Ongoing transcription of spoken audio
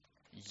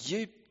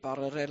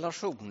Djupare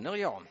relationer,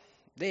 ja.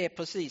 Det är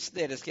precis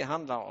det ska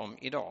handla om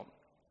idag.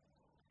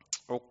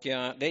 Och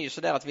det är ju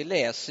så där att vi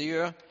läser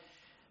ju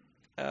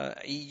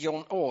i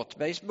John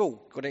Ortbergs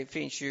bok, och det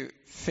finns ju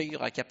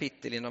 4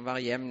 kapitel inom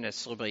varje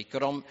ämnesrubrik.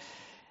 Och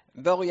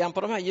början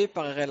på de här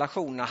djupare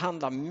relationerna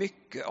handlar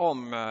mycket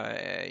om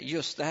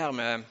just det här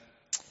med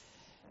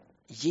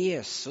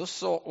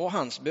Jesus och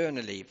hans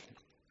böneliv.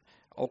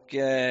 Och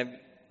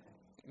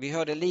vi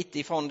hörde lite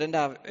ifrån den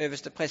där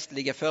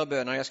översteprästliga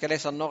förbönen. Jag ska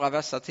läsa några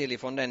verser till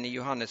ifrån den i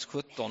Johannes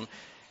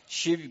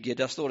 17:20.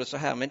 Där står det så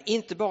här: men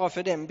inte bara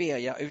för dem ber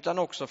jag, utan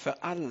också för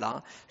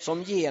alla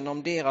som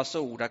genom deras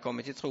ord har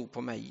kommit till tro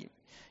på mig.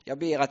 Jag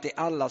ber att de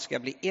alla ska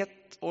bli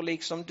ett, och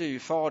liksom du,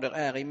 Fader,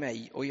 är i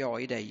mig och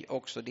jag i dig,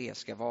 också det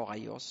ska vara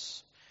i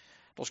oss.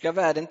 Då ska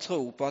världen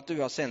tro på att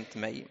du har sänt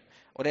mig,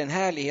 och den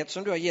härlighet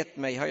som du har gett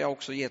mig har jag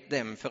också gett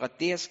dem, för att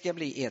det ska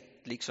bli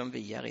ett, liksom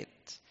vi är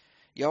ett.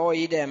 Jag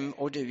i dem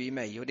och du i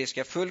mig, och det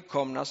ska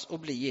fullkomnas och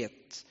bli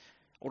ett.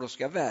 Och då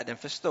ska världen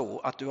förstå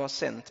att du har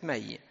sänt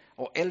mig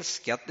och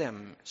älskat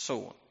dem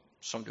så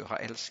som du har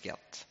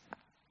älskat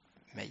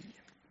mig.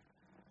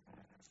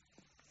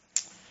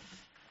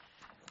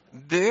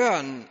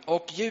 Bön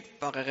och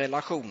djupare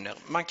relationer.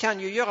 Man kan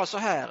ju göra så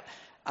här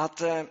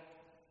att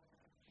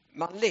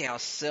man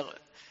läser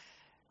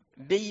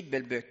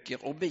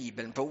bibelböcker och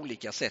Bibeln på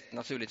olika sätt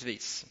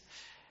naturligtvis.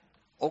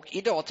 Och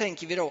idag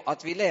tänker vi då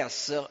att vi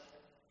läser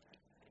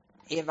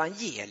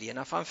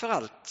evangelierna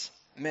framförallt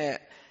med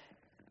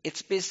ett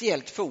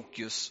speciellt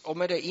fokus, och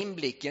med det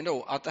inblicken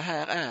då att det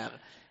här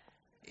är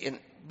en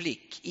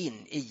blick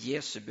in i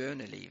Jesu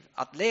böneliv.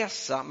 Att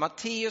läsa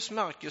Matteus,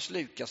 Markus,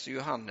 Lukas och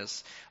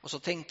Johannes, och så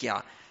tänker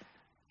jag,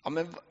 ja,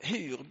 men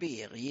hur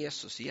ber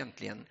Jesus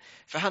egentligen?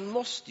 För han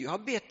måste ju ha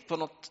bett på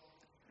något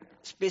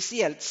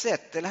speciellt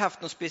sätt eller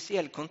haft någon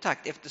speciell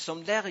kontakt,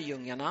 eftersom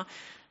lärjungarna,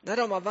 när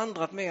de har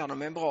vandrat med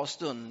honom en bra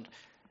stund,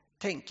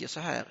 tänker så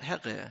här: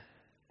 Herre,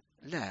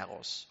 lär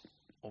oss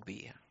att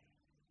be.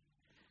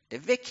 Det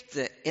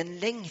väckte en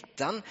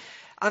längtan.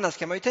 Annars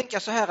kan man ju tänka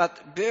så här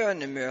att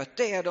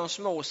bönemöte är de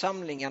små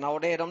samlingarna,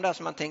 och det är de där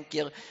som man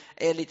tänker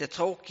är lite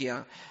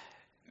tråkiga.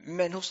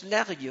 Men hos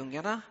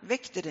lärjungarna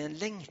väckte det en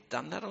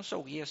längtan när de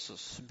såg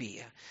Jesus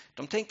be.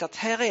 De tänkte att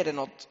här är det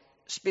något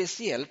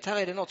speciellt, här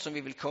är det något som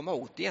vi vill komma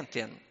åt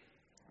egentligen.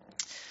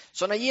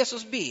 Så när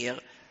Jesus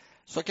ber,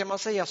 så kan man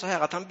säga så här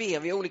att han ber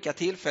vid olika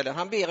tillfällen.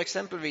 Han ber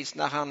exempelvis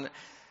när han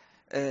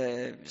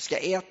ska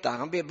äta,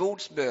 han ber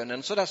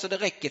bordsbönen så det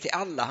räcker till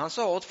alla. Han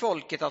sa åt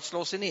folket att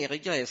slå sig ner i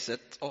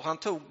gräset, och han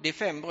tog de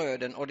 5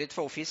 bröden och de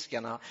 2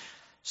 fiskarna,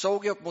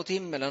 såg upp mot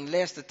himmelen,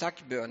 läste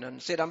tackbönen,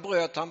 sedan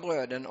bröt han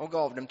bröden och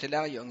gav dem till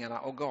lärjungarna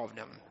och gav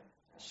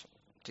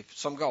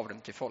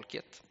dem till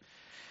folket.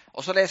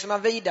 Och så läser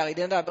man vidare i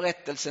den där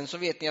berättelsen, så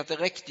vet ni att det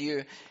räckte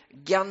ju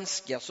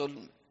ganska så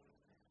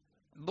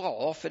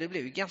bra, för det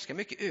blev ju ganska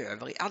mycket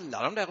över i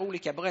alla de där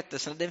olika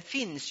berättelserna. Den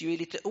finns ju i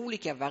lite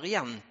olika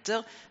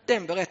varianter,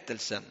 den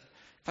berättelsen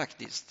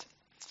faktiskt.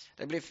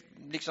 Det blev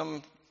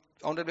liksom,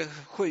 om det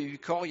blev 7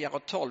 korgar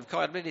och 12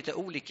 korgar, det blev lite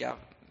olika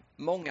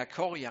många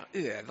korgar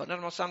över när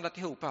de har samlat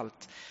ihop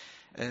allt.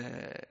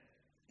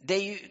 Det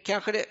är ju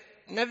kanske det,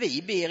 när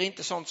vi ber,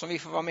 inte sånt som vi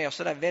får vara med och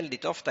så där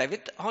väldigt ofta.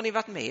 Har ni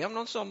varit med om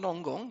någon sån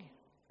någon gång?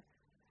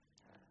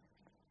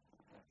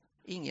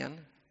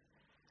 Ingen?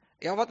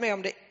 Jag har varit med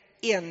om det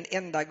en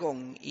enda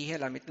gång i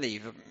hela mitt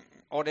liv,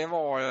 och det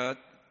var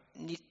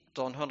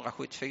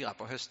 1974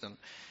 på hösten,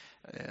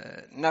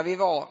 när vi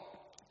var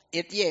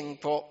ett gäng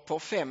på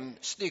 5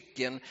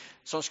 stycken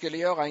som skulle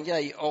göra en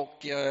grej,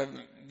 och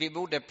vi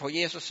bodde på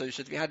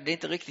Jesushuset. Vi hade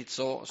inte riktigt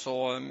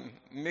så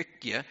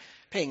mycket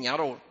pengar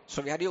då,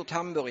 så vi hade gjort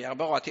hamburgare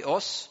bara till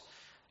oss,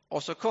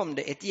 och så kom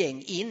det ett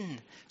gäng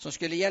in som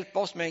skulle hjälpa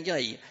oss med en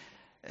grej,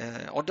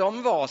 och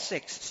de var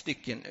 6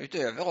 stycken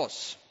utöver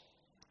oss.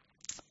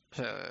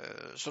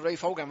 Så då är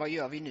frågan, vad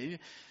gör vi nu?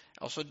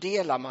 Och så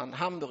delar man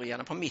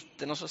hamburgarna på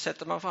mitten och så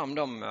sätter man fram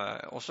dem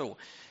och så.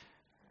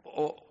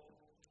 Och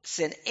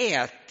sen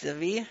äter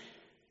vi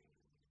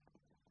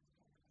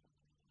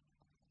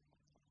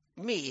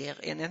mer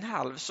än en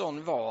halv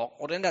sån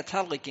var, och den där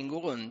tallriken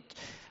går runt.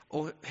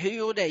 Och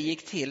hur det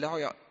gick till har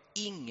jag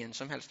ingen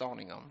som helst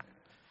aning om.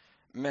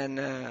 Men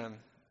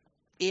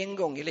en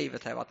gång i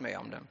livet har jag varit med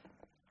om det.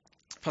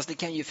 Fast det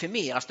kan ju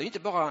förmeras, det är inte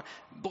bara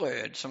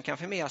bröd som kan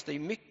förmeras, det är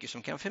mycket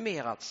som kan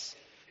förmeras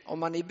om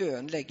man i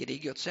bön lägger det i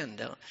Guds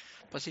händer,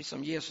 precis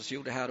som Jesus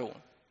gjorde här då.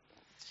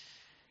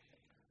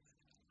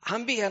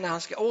 Han ber när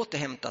han ska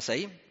återhämta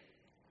sig.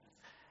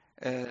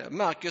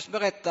 Markus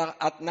berättar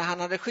att när han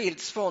hade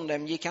skilts från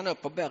dem gick han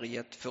upp på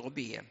berget för att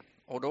be,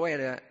 och då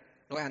är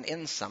han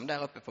ensam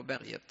där uppe på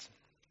berget.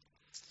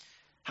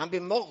 Han ber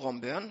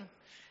morgonbön.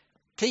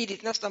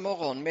 Tidigt nästa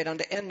morgon, medan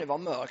det ännu var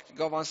mörkt,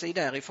 gav han sig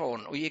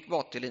därifrån och gick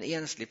bort till en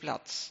enslig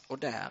plats, och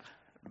där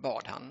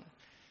bad han.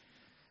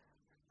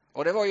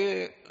 Och det var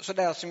ju så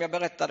där som jag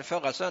berättade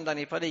förra söndagen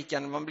i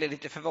predikan. Man blir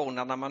lite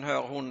förvånad när man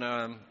hör hon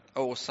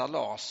Åsa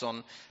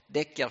Larsson,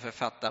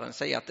 deckarförfattaren,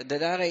 säga att det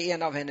där är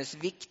en av hennes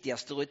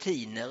viktigaste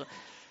rutiner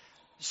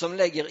som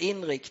lägger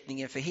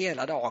inriktningen för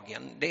hela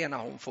dagen, det är när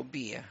hon får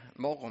be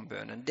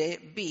morgonbönen.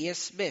 Det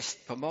bes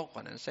bäst på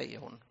morgonen, säger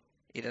hon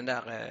i den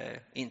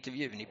där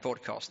intervjun i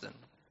podcasten.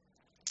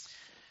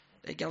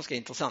 Det är ganska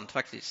intressant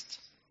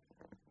faktiskt.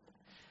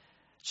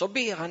 Så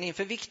ber han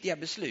inför viktiga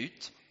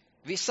beslut.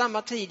 Vid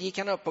samma tid gick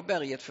han upp på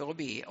berget för att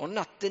be, och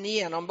natten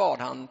igenom bad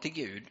han till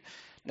Gud.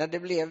 När det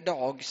blev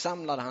dag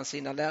samlade han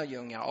sina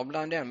lärjungar, och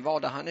bland dem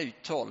valde han ut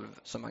 12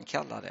 som han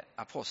kallade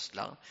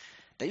apostlar.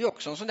 Det är ju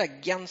också en sån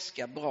där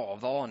ganska bra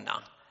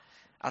vana,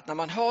 att när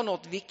man har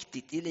något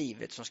viktigt i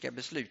livet som ska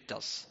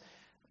beslutas,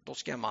 då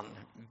ska man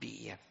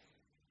be.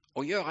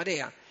 Och göra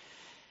det,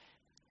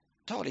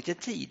 ta lite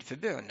tid för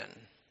bönen.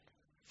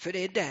 För det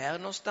är där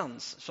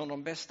någonstans som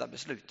de bästa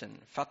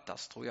besluten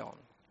fattas, tror jag.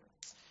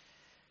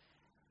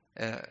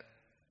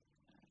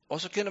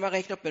 Och så kunde man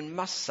räkna upp en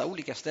massa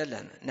olika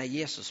ställen när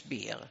Jesus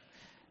ber.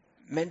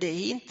 Men det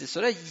är inte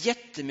så där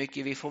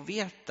jättemycket vi får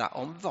veta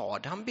om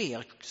vad han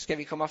ber, ska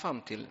vi komma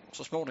fram till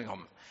så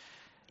småningom.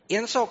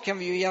 En sak kan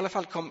vi ju i alla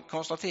fall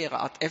konstatera,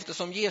 att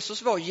eftersom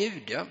Jesus var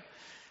jude,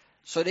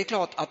 så är det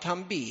klart att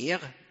han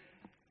ber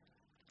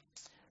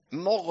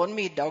morgon,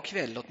 middag och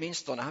kväll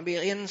åtminstone. Han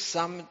ber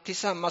ensam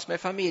tillsammans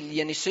med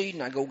familjen i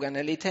synagogan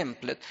eller i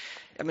templet.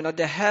 Jag menar,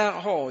 det här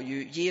har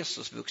ju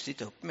Jesus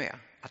vuxit upp med,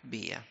 att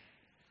be.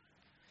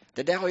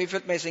 Det där har ju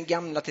följt med sin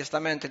Gamla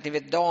testamentet. Ni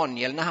vet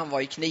Daniel, när han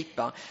var i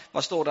knipa.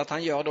 Vad står det att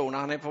han gör då när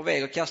han är på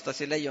väg att kasta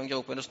sig i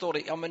lejongropen? Då står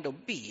det, ja men då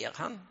ber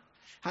han.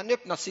 Han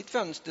öppnar sitt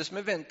fönster som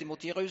är vänt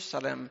emot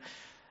Jerusalem,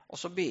 och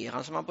så ber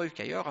han som man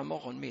brukar göra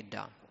morgon,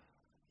 middag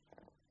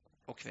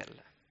och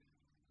kväll.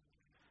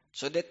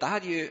 Så detta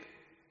hade ju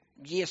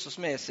Jesus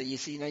med sig i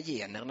sina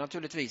gener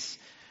naturligtvis.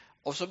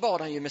 Och så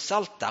bad han ju med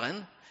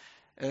saltaren.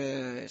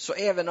 Så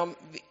även om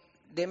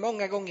det är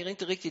många gånger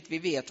inte riktigt vi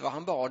vet vad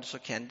han bad, så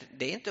kan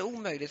det är inte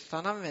omöjligt att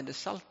han använde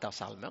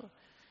saltarsalmer.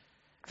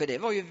 För det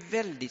var ju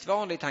väldigt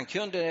vanligt. Han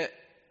kunde,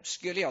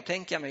 skulle jag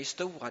tänka mig,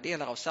 stora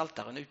delar av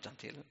saltaren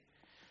utantill.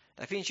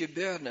 Det finns ju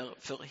böner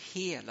för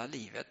hela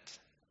livet.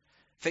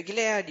 För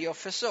glädje och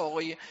för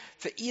sorg,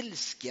 för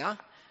ilska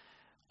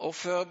och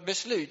för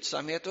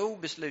beslutsamhet och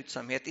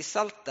obeslutsamhet. I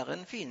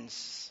saltaren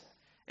finns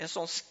en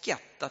sån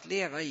skatt att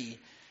leva i.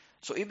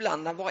 Så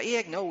ibland när våra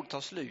egna ord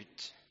tar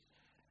slut,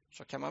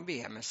 så kan man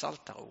be med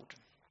saltarord.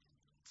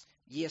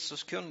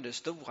 Jesus kunde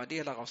stora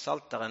delar av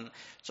saltaren,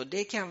 så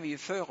det kan vi ju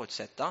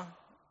förutsätta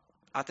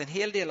att en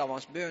hel del av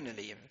hans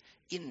böneliv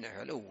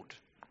innehöll ord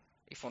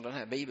ifrån den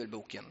här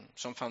bibelboken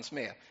som fanns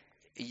med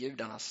i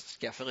judarnas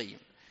skafferi.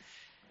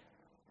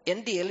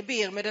 En del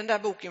ber med den där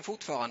boken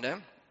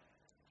fortfarande.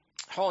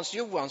 Hans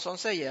Johansson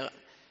säger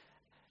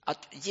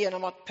att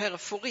genom att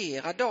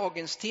perforera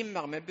dagens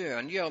timmar med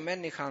bön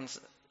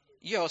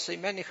gör sig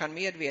människan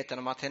medveten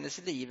om att hennes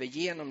liv är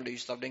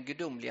genomlyst av den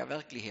gudomliga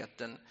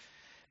verkligheten.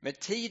 Med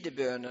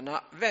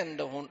tidebönerna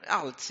vänder hon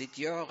allt sitt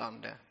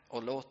görande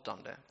och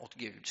låtande åt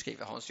Gud,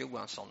 skriver Hans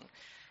Johansson.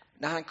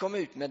 När han kom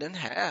ut med den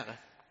här,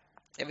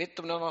 jag vet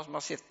inte om någon som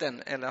har sett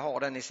den eller har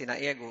den i sina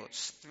egor,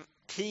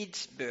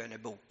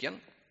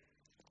 tidsböneboken.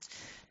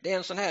 Det är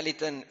en sån här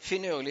liten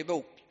finurlig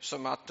bok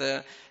som att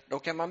då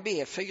kan man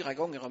be 4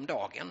 gånger om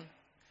dagen.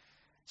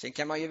 Sen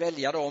kan man ju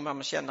välja då, om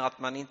man känner att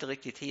man inte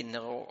riktigt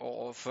hinner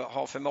och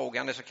har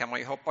förmågan, så kan man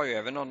ju hoppa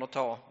över någon och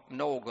ta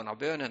någon av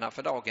bönerna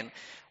för dagen.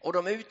 Och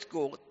de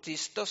utgår till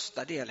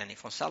största delen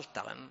ifrån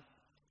saltaren.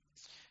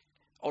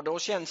 Och då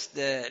känns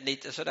det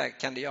lite sådär,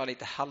 kan det göra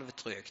lite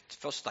halvtrögt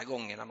första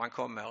gången när man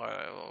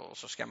kommer och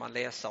så ska man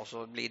läsa, och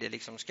så blir det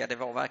liksom, ska det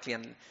vara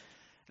verkligen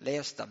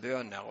lästa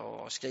böner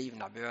och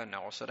skrivna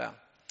böner och sådär.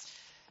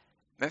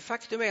 Men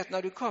faktum är att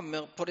när du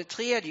kommer på det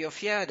 3:e och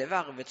 4:e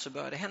varvet, så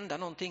börjar det hända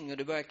någonting och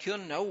du börjar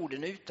kunna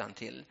orden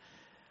utantill.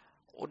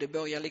 Och det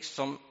börjar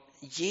liksom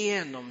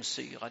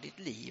genomsyra ditt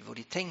liv och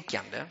ditt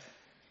tänkande.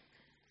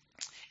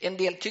 En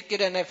del tycker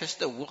den är för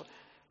stor,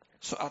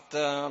 så att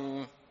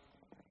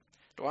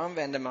då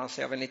använder man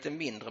sig av en lite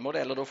mindre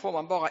modell, och då får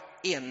man bara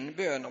en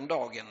bön om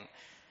dagen.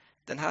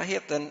 Den här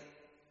heter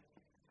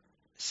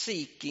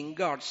Seeking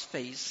God's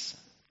Face,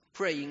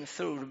 Praying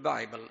Through the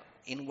Bible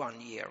in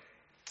 1 year.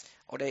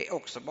 Och det är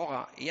också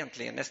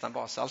egentligen nästan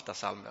bara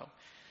saltarsalmer.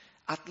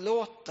 Att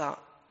låta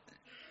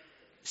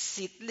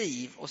sitt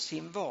liv och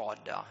sin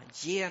vardag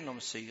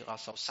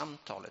genomsyras av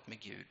samtalet med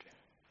Gud.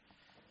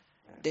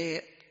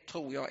 Det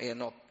tror jag är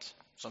något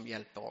som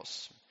hjälper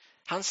oss.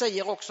 Han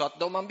säger också att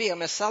då man ber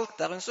med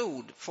saltarens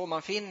ord får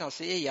man finna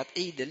sig i att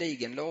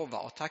ideligen lova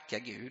och tacka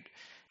Gud.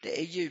 Det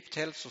är djupt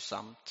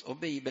hälsosamt, och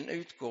Bibeln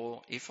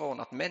utgår ifrån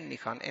att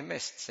människan är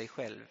mest sig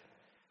själv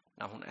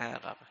när hon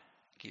ärar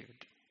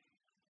Gud.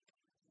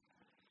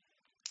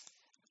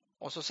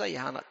 Och så säger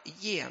han att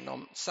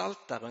genom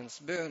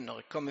saltarens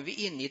böner kommer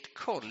vi in i ett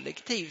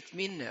kollektivt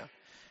minne,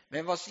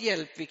 med vars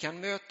hjälp vi kan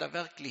möta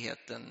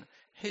verkligheten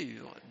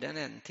hur den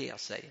än ter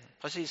sig.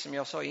 Precis som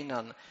jag sa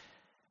innan,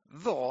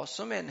 vad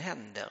som än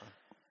händer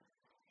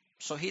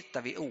så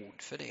hittar vi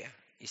ord för det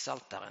i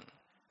saltaren.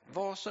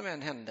 Vad som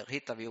än händer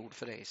hittar vi ord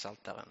för det i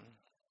saltaren.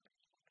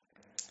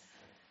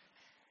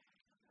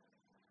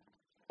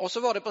 Och så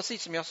var det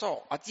precis som jag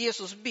sa, att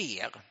Jesus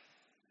ber.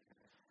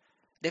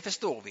 Det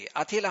förstår vi.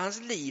 Att hela hans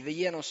liv är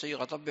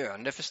genomsyrat av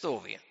bön, det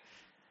förstår vi.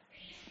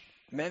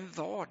 Men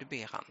vad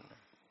ber han?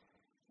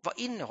 Vad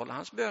innehåller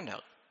hans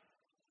böner?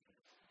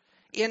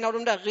 En av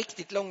de där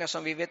riktigt långa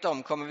som vi vet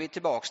om kommer vi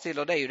tillbaks till,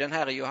 och det är ju den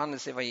här i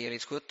Johannes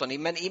evangeliet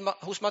 17. Men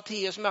hos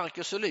Matteus,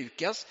 Markus och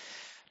Lukas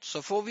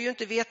så får vi ju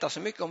inte veta så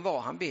mycket om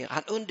vad han ber.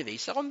 Han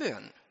undervisar om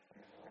bön.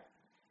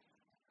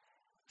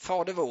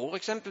 Fader vår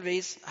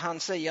exempelvis, han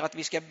säger att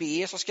vi ska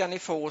be så ska ni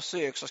få,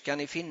 sök så ska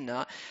ni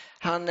finna.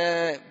 Han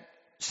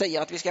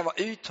säger att vi ska vara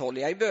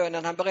uthålliga i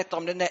bönen. Han berättar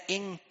om den där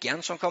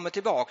änkan som kommer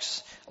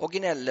tillbaks och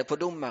gnäller på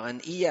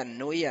domaren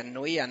igen och igen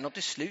och igen, och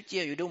till slut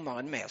ger ju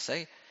domaren med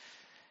sig.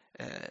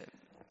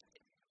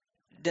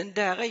 Den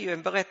där är ju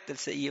en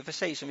berättelse i och för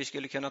sig som vi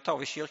skulle kunna ta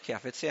vid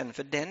kyrkkaffet sen,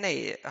 för den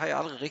har jag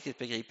aldrig riktigt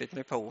begripit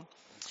mig på.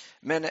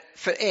 Men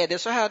för är det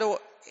så här då,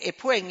 är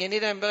poängen i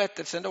den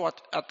berättelsen då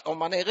att om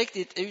man är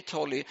riktigt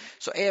uthållig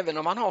så även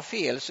om man har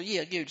fel så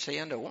ger Gud sig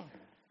ändå?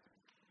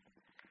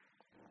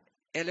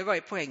 Eller vad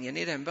är poängen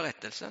i den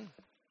berättelsen?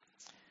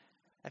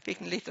 Jag fick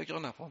ni lite att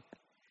grunna på.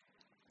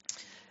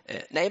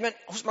 Nej, men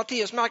hos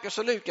Matteus, Markus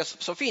och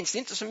Lukas så finns det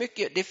inte så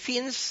mycket. Det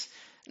finns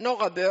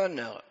några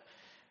böner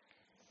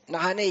när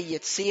han är i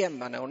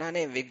Getsemane och när han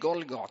är vid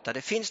Golgata.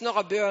 Det finns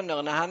några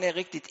böner när han är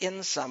riktigt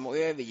ensam och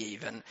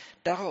övergiven.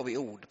 Där har vi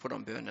ord på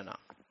de bönerna.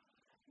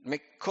 Med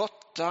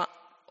korta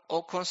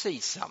och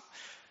koncisa.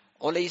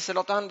 Och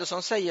Liselott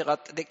Andersson säger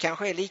att det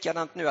kanske är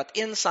likadant nu, att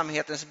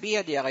ensamhetens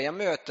bedjare, jag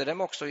möter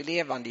dem också i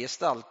levande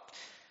gestalt,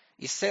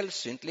 i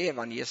sällsynt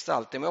levande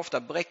gestalt. De är ofta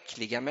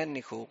bräckliga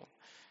människor.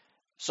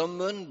 Som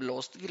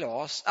munblåst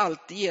glas,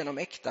 alltigenom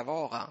äkta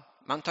vara.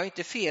 Man tar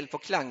inte fel på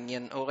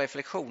klangen och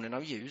reflektionen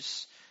av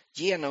ljus.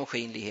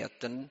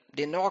 Genomskinligheten,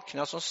 det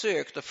nakna som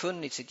sökt och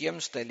funnit sitt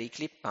gömställe i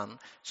klippan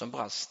som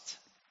brast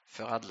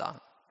för alla.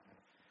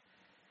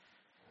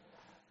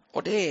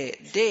 Och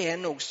det är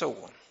nog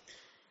så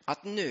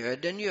att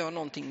nöden gör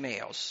någonting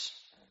med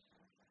oss.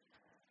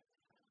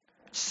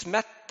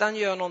 Smärtan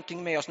gör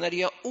någonting med oss. När det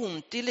gör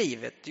ont i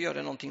livet gör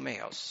det någonting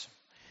med oss.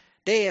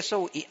 Det är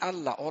så i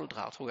alla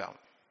åldrar, tror jag.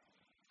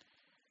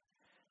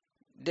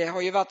 Det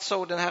har ju varit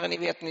så, den här,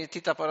 ni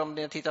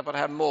tittar på det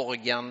här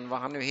Morgan, vad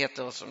han nu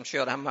heter, som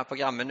kör det här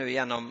programmet nu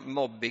igenom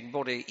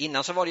mobbing.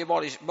 Innan så var det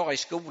ju bara i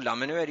skolan,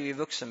 men nu är det ju i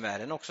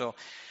vuxenvärlden också.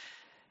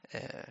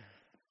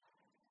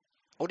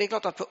 Och det är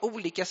klart att på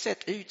olika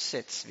sätt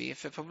utsätts vi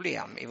för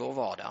problem i vår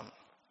vardag.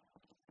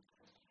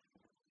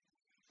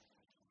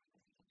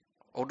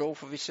 Och då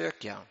får vi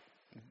söka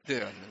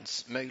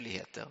bönens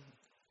möjligheter.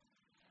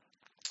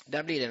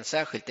 Där blir den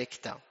särskilt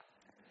äkta.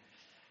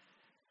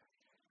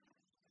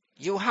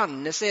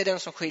 Johannes är den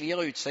som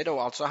skiljer ut sig då.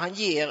 Alltså han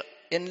ger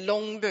en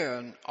lång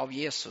bön av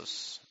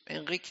Jesus.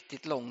 En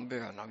riktigt lång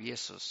bön av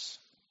Jesus.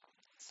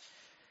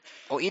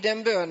 Och i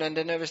den bönen,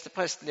 den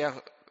översteprästliga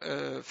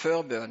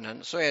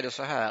förbönen, så är det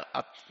så här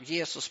att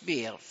Jesus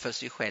ber för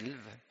sig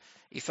själv.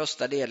 I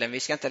första delen, vi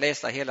ska inte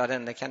läsa hela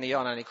den, det kan ni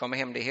göra när ni kommer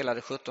hem, det är hela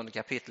det 17:e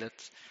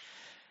kapitlet.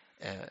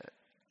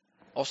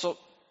 Och så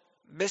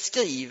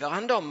beskriver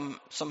han dem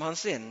som han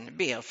sen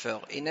ber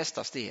för i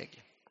nästa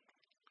steg.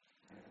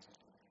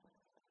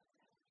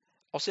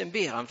 Och sen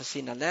ber han för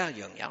sina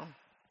lärjungar.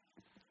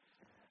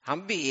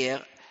 Han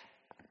ber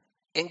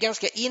en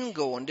ganska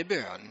ingående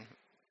bön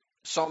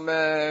som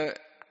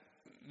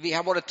vi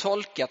har både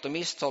tolkat och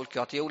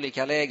misstolkat i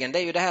olika lägen. Det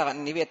är ju det här,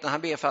 ni vet, när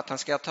han ber för att han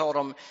ska ta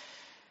dem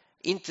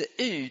inte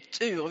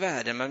ut ur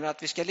världen, men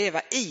att vi ska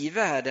leva i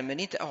världen men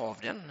inte av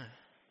den.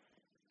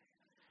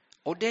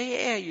 Och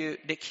det är ju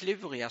det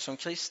kluriga som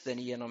kristen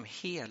genom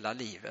hela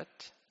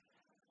livet.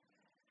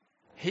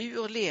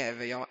 Hur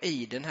lever jag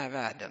i den här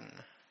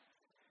världen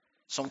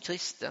som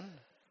kristen?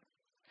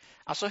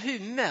 Alltså hur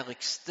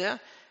märks det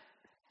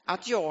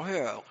att jag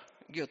hör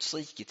Guds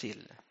rike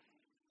till?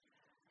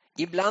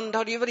 Ibland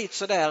har det ju varit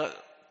så där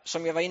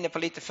som jag var inne på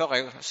lite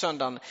förra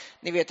söndagen.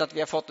 Ni vet att vi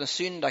har fått en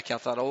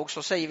syndakatalog,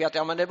 så säger vi att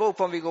ja, men det beror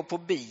på om vi går på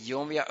bio,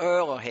 om vi har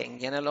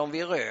örhängen eller om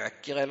vi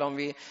röker eller om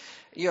vi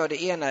gör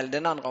det ena eller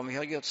den andra, om vi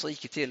har Guds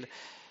rike till.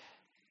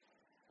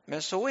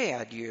 Men så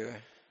är det ju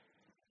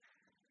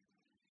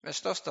med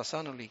största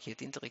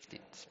sannolikhet inte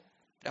riktigt.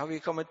 Det har vi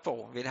kommit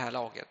på vid det här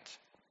laget.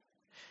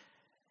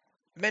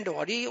 Men då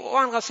har det å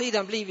andra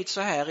sidan blivit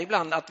så här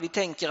ibland att vi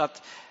tänker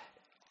att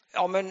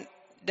ja, men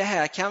det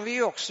här kan vi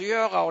ju också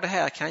göra och det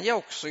här kan jag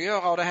också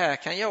göra och det här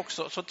kan jag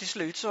också. Så till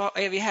slut så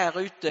är vi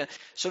här ute,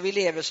 så vi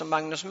lever som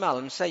Magnus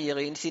Malm säger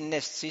i sin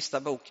näst sista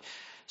bok,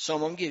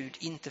 som om Gud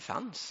inte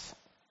fanns.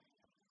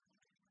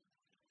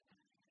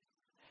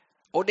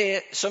 Och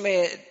det som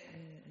är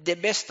det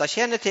bästa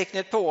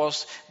kännetecknet på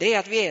oss, det är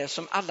att vi är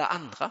som alla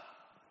andra.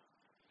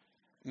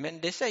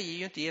 Men det säger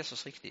ju inte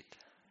Jesus riktigt.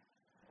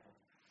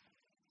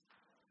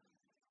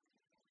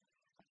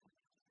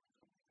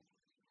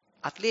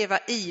 Att leva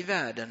i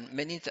världen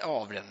men inte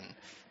av den,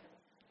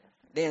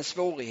 det är en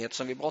svårighet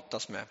som vi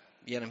brottas med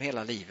genom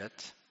hela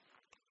livet.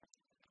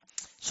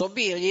 Så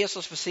ber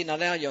Jesus för sina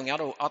lärjungar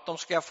då att de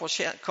ska få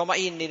komma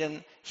in i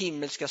den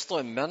himmelska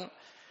strömmen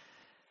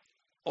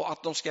och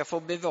att de ska få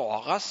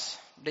bevaras.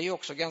 Det är ju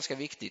också ganska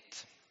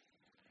viktigt.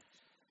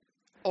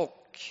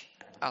 Och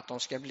att de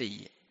ska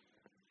bli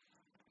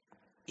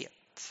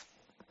ett.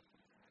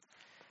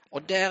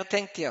 Och där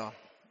tänkte jag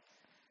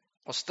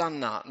att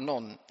stanna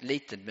någon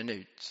liten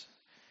minut.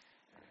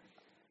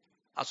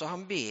 Alltså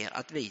han ber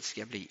att vi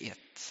ska bli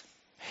ett.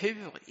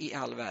 Hur i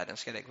all världen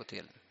ska det gå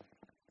till?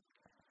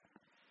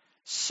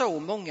 Så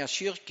många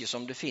kyrkor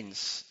som det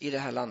finns i det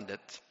här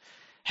landet.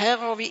 Här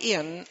har vi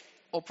en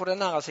och på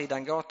den andra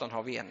sidan gatan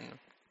har vi en.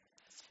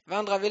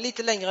 Vandrar vi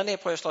lite längre ner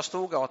på Östra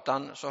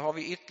Storgatan så har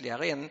vi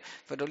ytterligare en,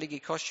 för då ligger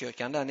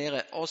Korskyrkan där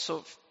nere. Och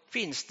så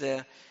finns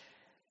det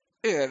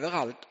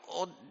överallt.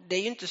 Och det är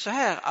ju inte så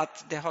här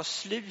att det har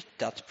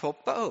slutat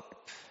poppa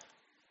upp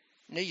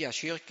nya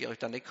kyrkor,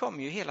 utan det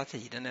kommer ju hela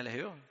tiden, eller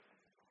hur?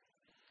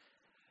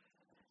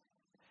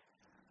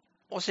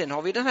 Och sen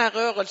har vi den här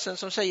rörelsen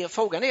som säger,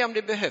 frågan är om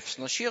det behövs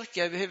någon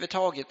kyrka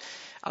överhuvudtaget.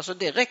 Alltså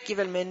det räcker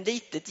väl med en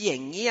litet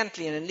gäng,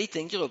 egentligen en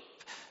liten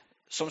grupp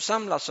som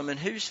samlas som en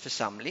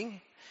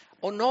husförsamling.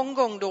 Och någon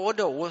gång då och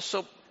då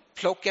så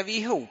plockar vi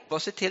ihop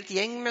oss ett helt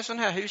gäng med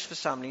sådana här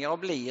husförsamlingar och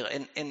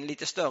blir en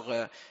lite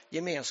större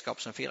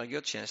gemenskap som firar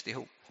gudstjänst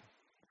ihop.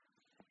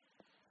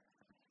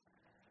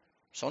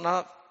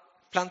 Sådana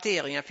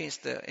planteringar finns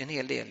det en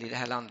hel del i det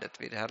här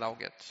landet vid det här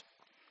laget.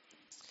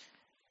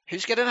 Hur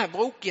ska den här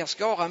brokiga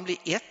skaran bli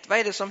ett? Vad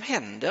är det som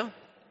händer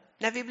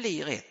när vi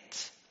blir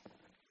ett?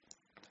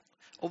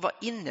 Och vad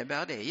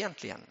innebär det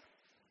egentligen?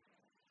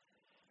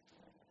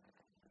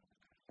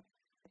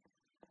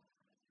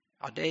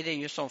 Ja, det är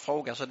ju en sån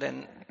fråga så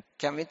den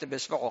kan vi inte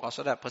besvara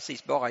så där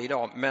precis bara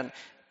idag. Men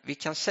vi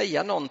kan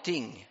säga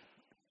någonting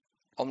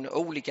om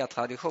olika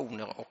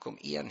traditioner och om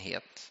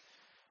enhet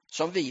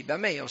som vi bär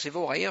med oss i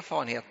våra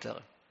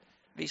erfarenheter.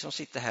 Vi som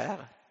sitter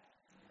här.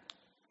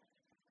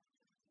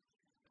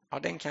 Ja,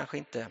 den kanske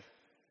inte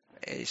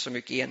är så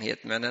mycket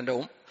enhet, men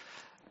ändå.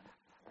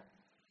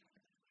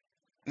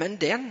 Men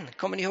den,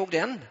 kommer ni ihåg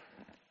den?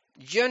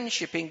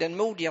 Jönköping, den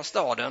modiga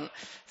staden,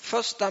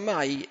 1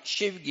 maj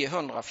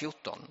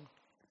 2014.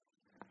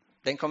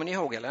 Den kommer ni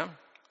ihåg, eller?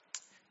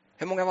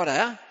 Hur många var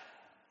där?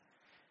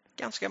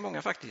 Ganska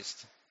många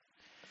faktiskt.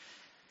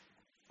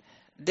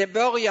 Det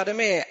började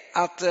med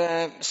att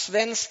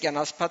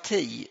svenskarnas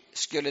parti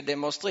skulle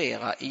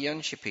demonstrera i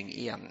Jönköping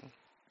igen.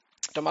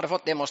 De hade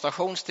fått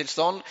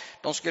demonstrationstillstånd.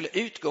 De skulle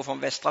utgå från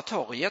Västra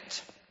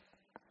torget.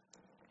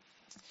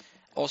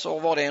 Och så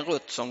var det en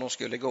rutt som de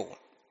skulle gå.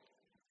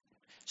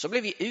 Så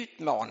blev vi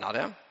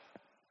utmanade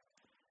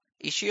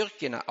i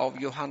kyrkorna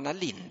av Johanna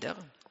Linder.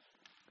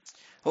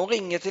 Hon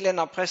ringer till en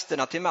av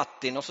prästerna, till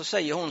Martin, och så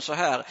säger hon så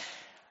här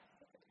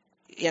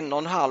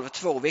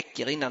 1,5-2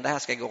 veckor innan det här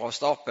ska gå av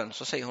stapeln,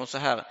 så säger hon så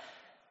här: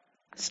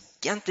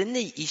 ska inte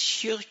ni i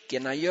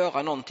kyrkorna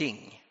göra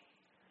någonting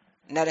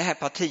när det här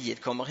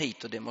partiet kommer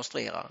hit och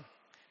demonstrerar?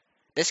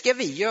 Det ska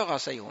vi göra,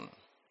 säger hon.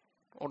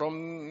 Och då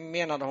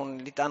menade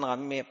hon lite andra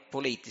mer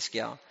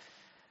politiska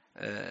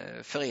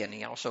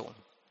föreningar och så.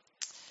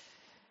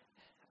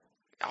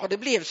 Ja, det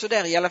blev så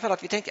där i alla fall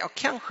att vi tänkte, ja,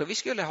 kanske vi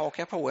skulle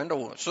haka på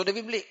ändå. Så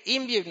vi blev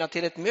inbjudna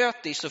till ett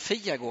möte i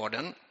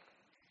Sofiagården.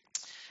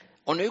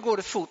 Och nu går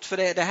det fort, för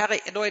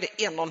då är det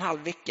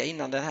 1,5 vecka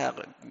innan det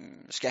här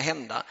ska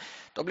hända.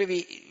 Då blir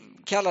vi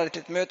kallade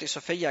till ett möte i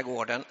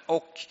Sofiagården,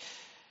 och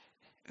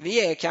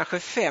vi är kanske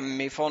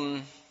 5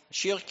 ifrån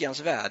kyrkans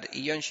värld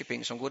i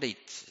Jönköping som går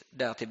dit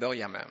där till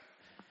början med.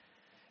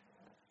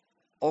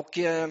 Och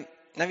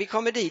när vi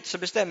kommer dit så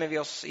bestämmer vi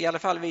oss, i alla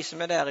fall vi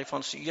som är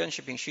därifrån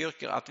Jönköpings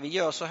kyrkor, att vi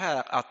gör så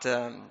här att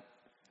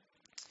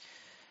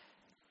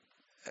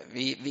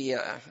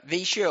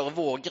vi kör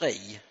vår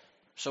grej.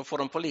 Så får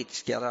de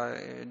politiska,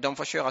 de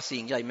får köra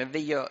sin grej, men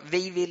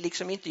vi vill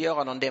liksom inte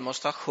göra någon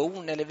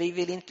demonstration, eller vi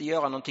vill inte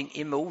göra någonting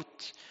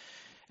emot,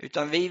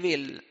 utan vi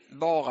vill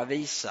bara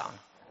visa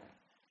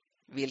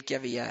vilka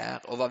vi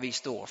är och vad vi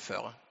står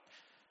för.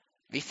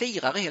 Vi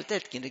firar helt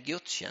enkelt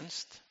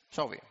gudstjänst,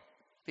 sa vi.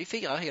 Vi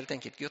firar helt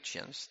enkelt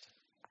gudstjänst.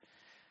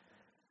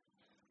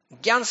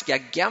 Ganska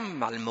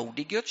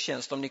gammalmodig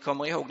gudstjänst, om ni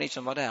kommer ihåg, ni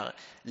som var där.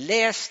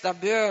 Lästa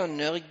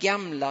böner,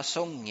 gamla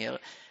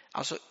sånger.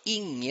 Alltså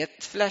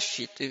inget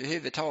flashigt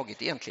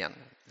överhuvudtaget egentligen.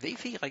 Vi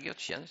firar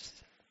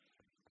gudstjänst.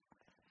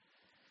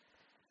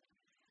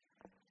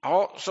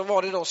 Ja, så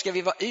var det då, ska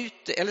vi vara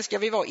ute eller ska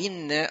vi vara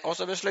inne? Och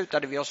så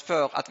beslutade vi oss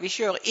för att vi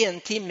kör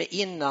 1 timme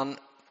innan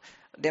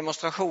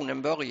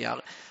demonstrationen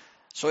börjar.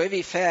 Så är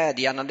vi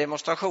färdiga när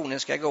demonstrationen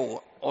ska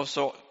gå, och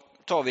så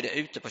tar vi det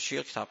ute på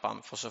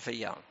kyrktrappan för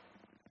Sofia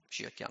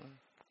kyrkan.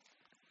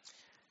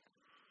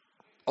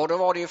 Och då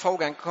var det ju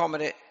frågan, kommer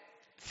det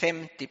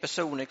 50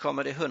 personer,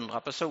 kommer det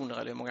 100 personer,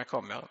 eller hur många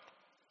kommer?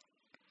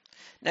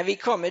 När vi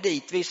kommer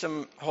dit, vi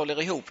som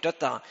håller ihop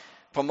detta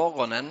på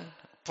morgonen,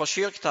 på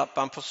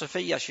kyrktrappan på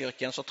Sofia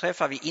kyrkan, så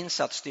träffar vi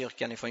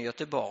insatsstyrkan från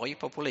Göteborg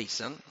på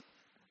polisen.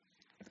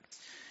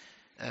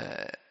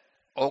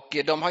 Och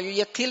de har ju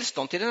gett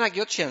tillstånd till den här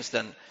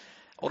gudstjänsten.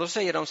 Och då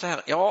säger de så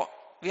här: ja,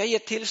 vi har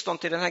gett tillstånd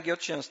till den här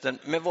gudstjänsten,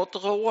 men vårt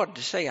råd,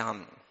 säger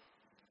han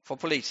för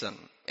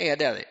polisen, är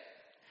det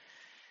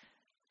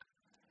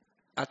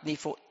att ni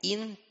får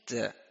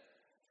inte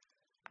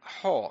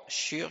ha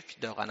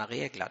kyrkdörrarna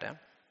reglade.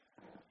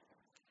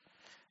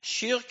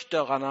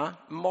 Kyrkdörrarna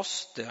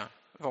måste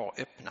vara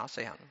öppna,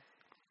 säger han.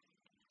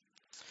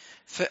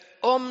 För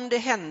om det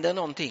händer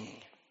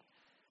någonting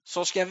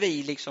så ska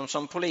vi liksom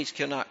som polis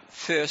kunna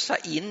fösa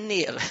in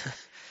er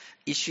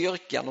i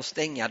kyrkan och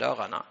stänga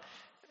dörrarna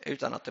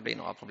utan att det blir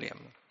några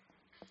problem.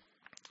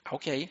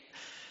 Okej,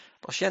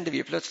 då kände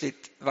vi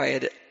plötsligt, vad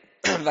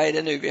är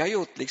det nu vi har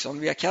gjort? Liksom,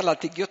 vi har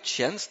kallat till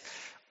gudstjänst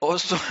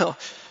och så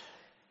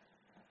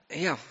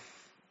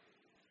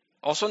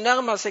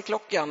närmar sig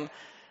klockan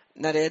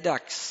när det är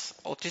dags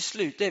och till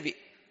slut är vi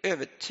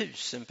över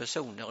 1000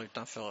 personer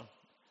utanför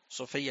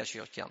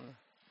Sofiakyrkan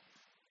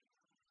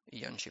i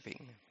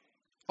Jönköping.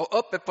 Och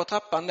uppe på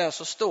trappan där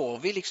så står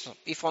vi liksom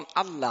ifrån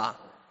alla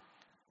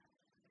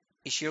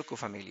i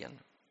kyrkofamiljen.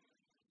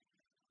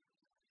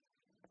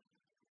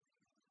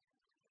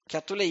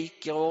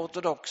 Katoliker och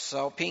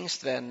ortodoxa och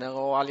pingstvänner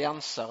och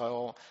alliansare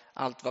och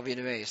allt vad vi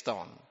nu är i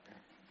stan.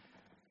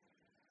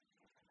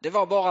 Det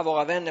var bara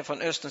våra vänner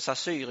från Östens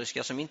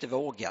assyriska som inte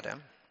vågade.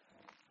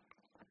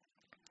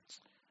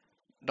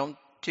 De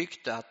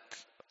tyckte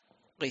att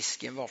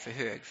risken var för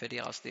hög för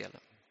deras del.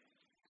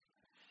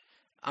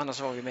 Annars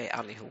var vi med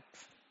allihop.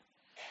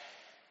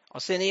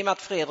 Och sen i och med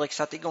att Fredrik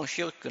satte igång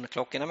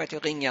kyrkoklockorna med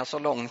att ringa så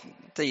lång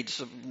tid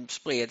så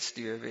spreds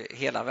det ju över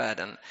hela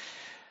världen.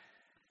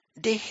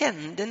 Det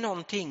händer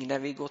någonting när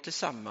vi går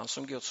tillsammans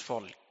som Guds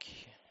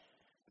folk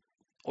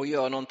och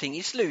gör någonting.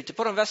 I slutet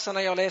på de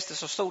verserna jag läste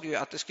så stod det ju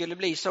att det skulle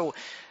bli så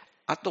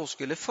att då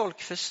skulle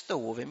folk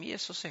förstå vem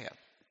Jesus är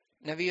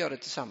när vi gör det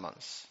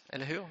tillsammans,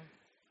 eller hur?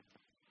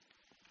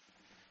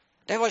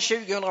 Det var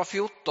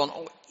 2014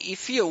 och i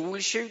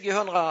fjol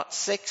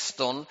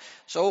 2016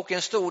 så åker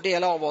en stor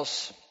del av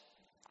oss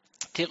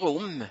till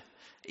Rom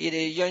i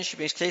det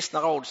Jönköpings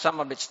kristna råds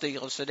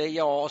samarbetsstyrelse. Det är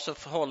jag och så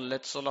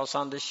Hållets och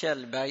Lars-Anders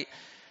Kjellberg.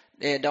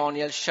 Det är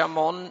Daniel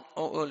Chamon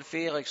och Ulf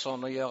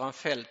Eriksson och Göran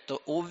Fält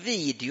och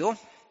Ovidio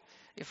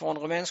ifrån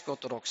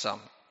rumänsk-ortodoxa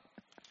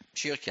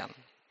kyrkan.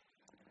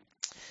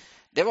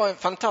 Det var en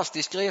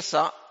fantastisk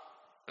resa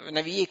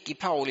när vi gick i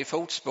Pauli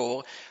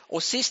fotspår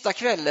och sista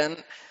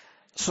kvällen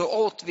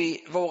så åt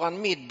vi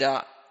våran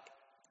middag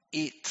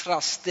i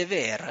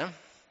Trastevere.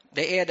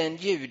 Det är den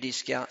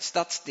judiska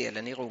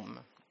stadsdelen i Rom.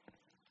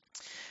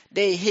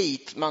 Det är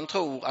hit man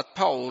tror att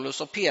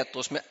Paulus och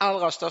Petrus med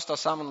allra största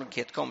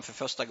sannolikhet kom för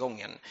första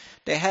gången.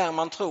 Det är här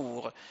man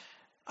tror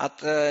att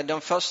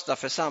den första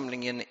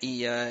församlingen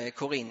i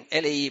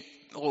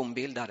Rom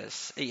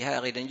bildades,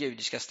 här i den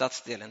judiska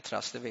stadsdelen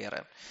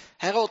Trastevere.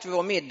 Här åt vi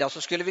vår middag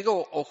så skulle vi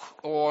gå och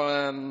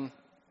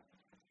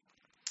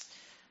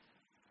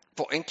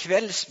på en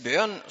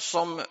kvällsbön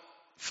som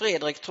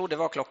Fredrik trodde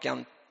var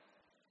klockan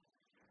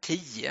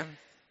 10.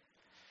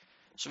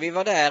 Så vi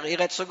var där i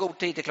rätt så god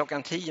tid till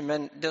klockan 10,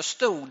 men det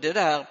stod det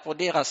där på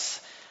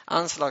deras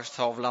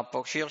anslagstavla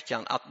på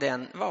kyrkan att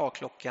den var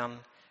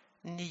klockan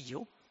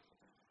 9.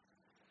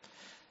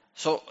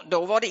 Så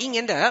då var det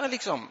ingen där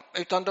liksom,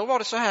 utan då var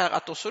det så här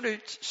att då såg det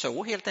ut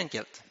så helt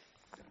enkelt.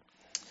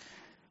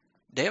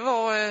 Det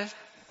var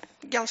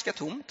ganska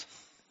tomt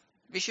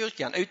vid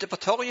kyrkan. Ute på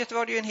torget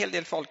var det ju en hel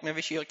del folk, men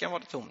vid kyrkan var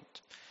det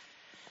tomt.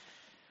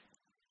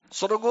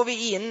 Så då går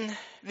vi in,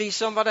 vi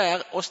som var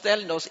där, och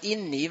ställde oss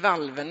inne i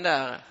valven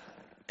där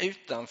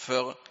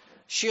utanför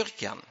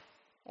kyrkan.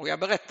 Och jag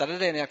berättade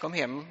det när jag kom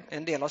hem,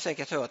 en del har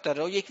säkert hört det.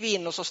 Då gick vi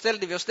in och så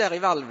ställde vi oss där i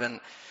valven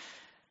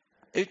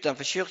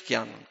utanför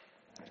kyrkan.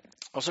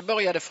 Och så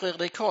började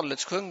Fredrik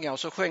Hållets sjunga och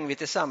så sjöng vi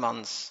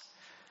tillsammans.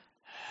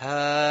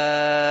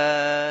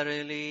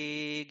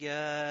 Härlig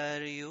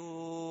är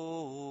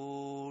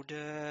jorden,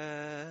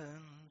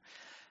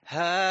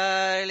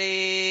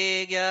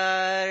 härlig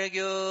är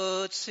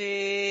Guds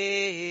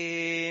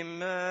himmel,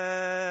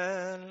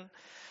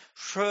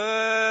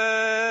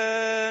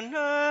 skön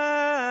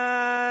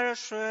är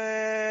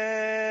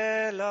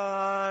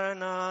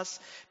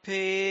själarnas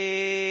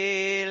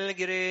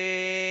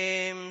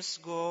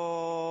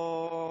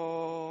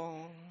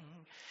pilgrimsgång.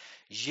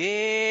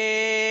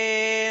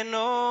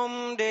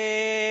 Genom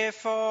det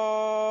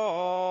fagra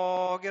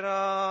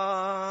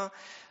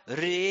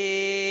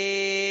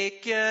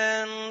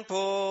riken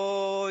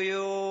på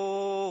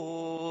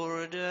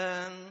jorden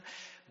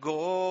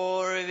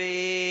går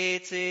vi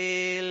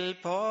till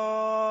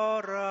paradis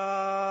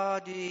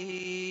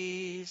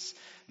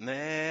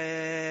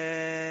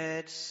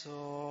med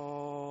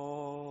sång.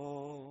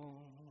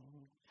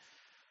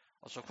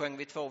 Och så sjöng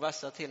vi 2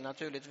 verser till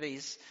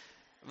naturligtvis,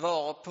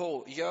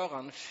 varpå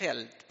Göran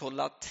Fält på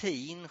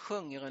latin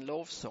sjunger en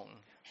lovsång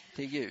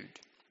till Gud.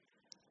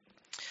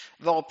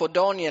 Varpå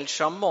Daniel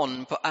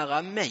Chamon på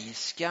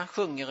arameiska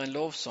sjunger en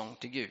lovsång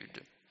till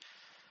Gud.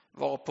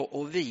 Varpå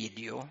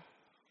Ovidio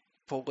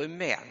på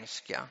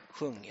rumänska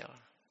sjunger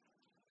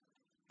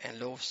en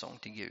lovsång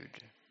till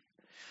Gud.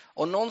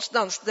 Och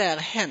någonstans där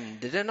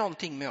händer det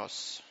någonting med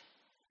oss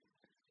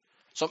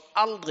som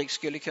aldrig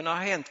skulle kunna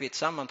ha hänt vid ett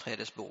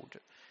sammanträdesbord.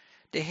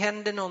 Det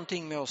händer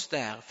någonting med oss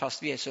där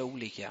fast vi är så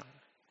olika.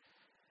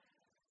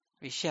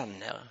 Vi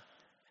känner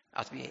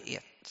att vi är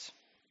ett.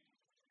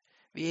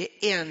 Vi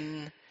är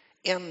en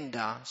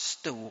enda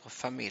stor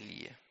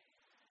familj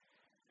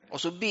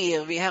Och så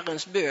ber vi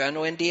Herrens bön,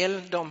 och en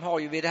del de har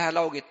ju vid det här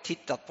laget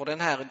tittat på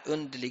den här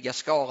underliga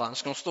skaran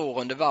som står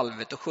under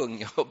valvet och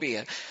sjunger och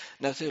ber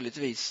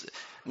naturligtvis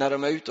när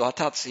de är ute och har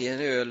tagit sig en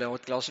öl och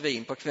ett glas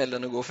vin på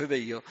kvällen och går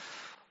förbi, och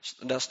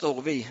där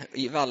står vi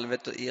i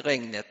valvet i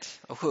regnet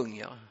och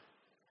sjunger.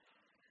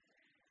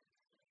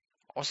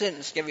 Och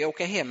sen ska vi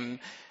åka hem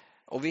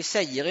och vi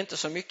säger inte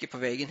så mycket på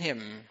vägen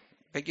hem,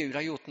 för Gud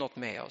har gjort något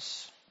med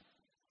oss.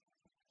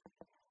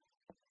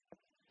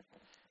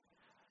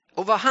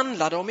 Och vad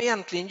handlar det om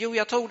egentligen? Jo,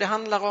 jag tror det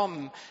handlar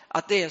om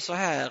att det är så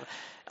här,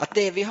 att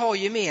det vi har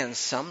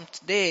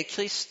gemensamt, det är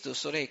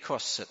Kristus och det är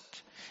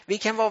korset. Vi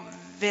kan vara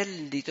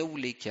väldigt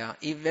olika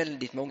i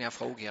väldigt många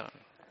frågor.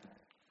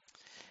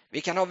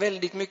 Vi kan ha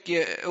väldigt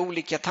mycket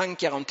olika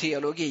tankar om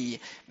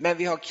teologi, men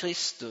vi har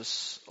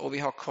Kristus och vi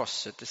har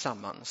korset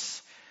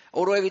tillsammans.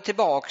 Och då är vi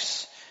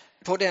tillbaks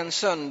på den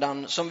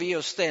söndagen som vi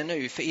just är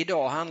nu, för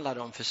idag handlar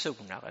det om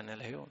försonaren,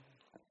 eller hur?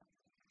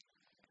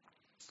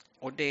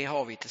 Och det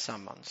har vi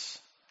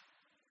tillsammans.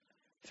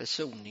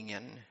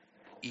 Försoningen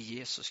i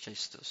Jesus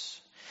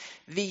Kristus.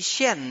 Vi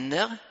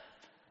känner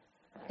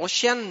och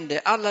kände,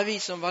 alla vi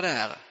som var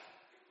där,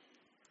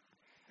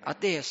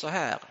 att det är så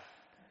här.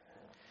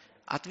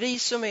 Att vi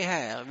som är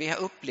här, vi har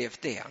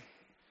upplevt det.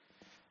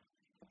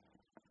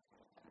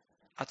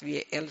 Att vi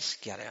är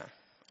älskade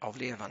av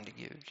levande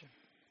Gud.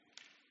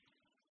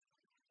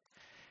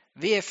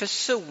 Vi är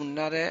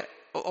försonade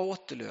och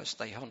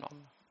återlösta i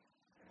honom.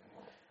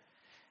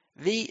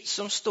 Vi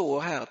som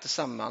står här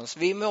tillsammans,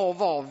 vi må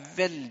vara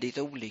väldigt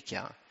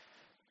olika.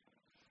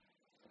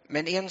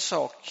 Men en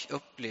sak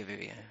upplever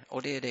vi,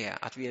 och det är det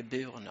att vi är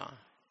burna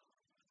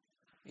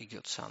i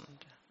Guds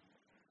hand.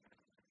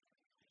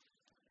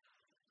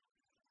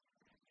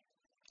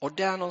 Och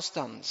där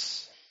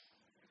någonstans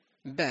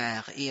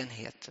bär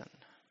enheten.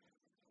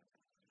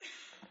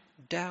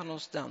 Där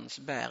någonstans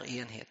bär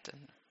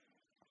enheten.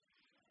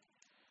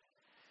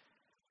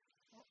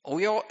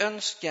 Och jag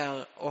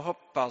önskar och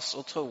hoppas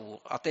och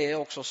tror att det är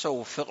också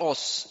så för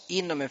oss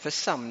inom en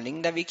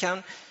församling där vi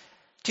kan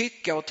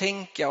tycka och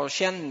tänka och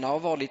känna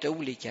och vara lite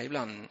olika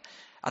ibland.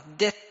 Att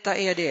detta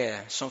är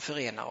det som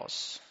förenar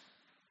oss.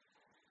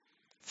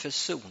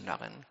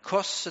 Försonaren.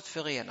 Korset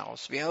förenar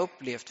oss. Vi har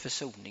upplevt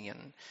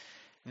försoningen.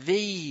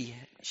 Vi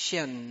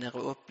känner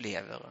och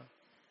upplever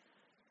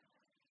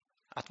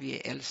att vi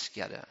är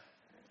älskade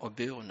och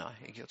burna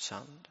i Guds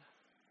hand.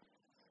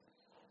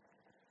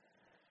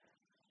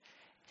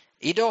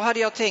 Idag hade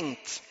jag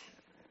tänkt,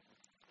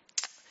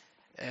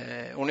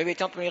 och nu vet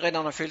jag inte om ni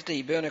redan har fyllt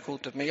i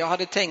bönekortet, men jag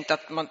hade tänkt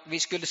att vi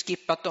skulle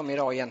skippat dem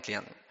idag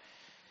egentligen.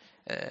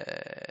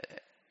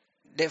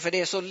 För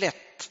det är så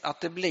lätt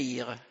att det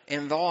blir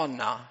en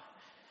vana.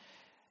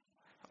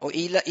 Och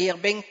i er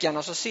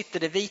bänkarna så sitter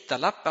det vita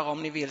lappar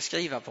om ni vill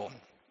skriva på.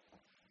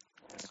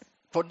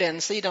 På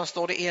den sidan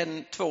står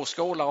det 2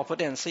 skålar och på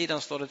den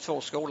sidan står det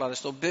 2 skålar. Det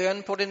står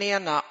bön på den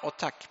ena och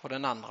tack på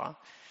den andra.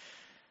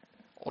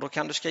 Och då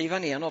kan du skriva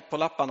ner något på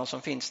lapparna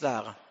som finns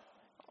där.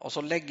 Och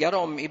så lägga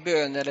dem i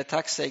bön eller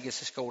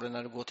tacksägelseskålen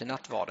när du går till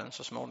nattvarden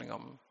så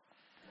småningom.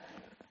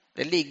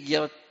 Det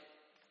ligger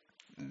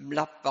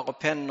lappar och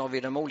pennor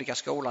vid de olika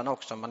skålarna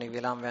också om ni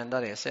vill använda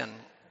det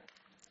sen.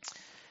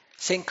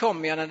 Sen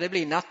kommer jag när det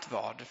blir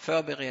nattvard.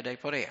 Förbered dig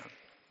på det.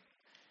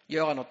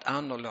 Göra något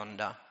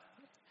annorlunda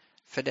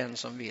för den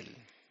som vill.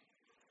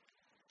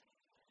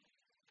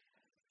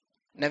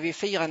 När vi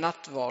firar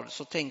nattvard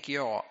så tänker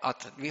jag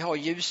att vi har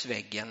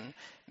ljusväggen.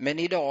 Men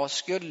idag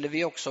skulle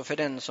vi också för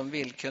den som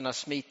vill kunna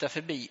smita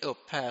förbi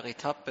upp här i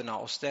trapporna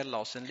och ställa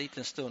oss en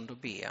liten stund och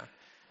be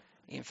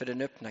inför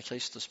den öppna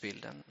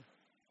Kristusbilden.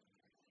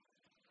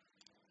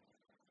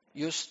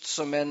 Just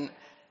som en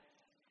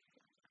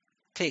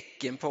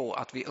tecken på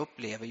att vi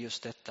upplever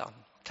just detta.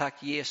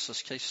 Tack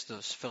Jesus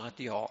Kristus för att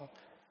jag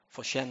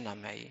får känna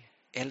mig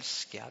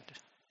älskad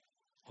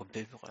och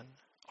buren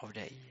av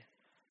dig.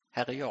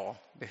 Herre, jag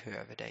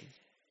behöver dig.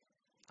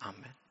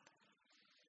 Amen.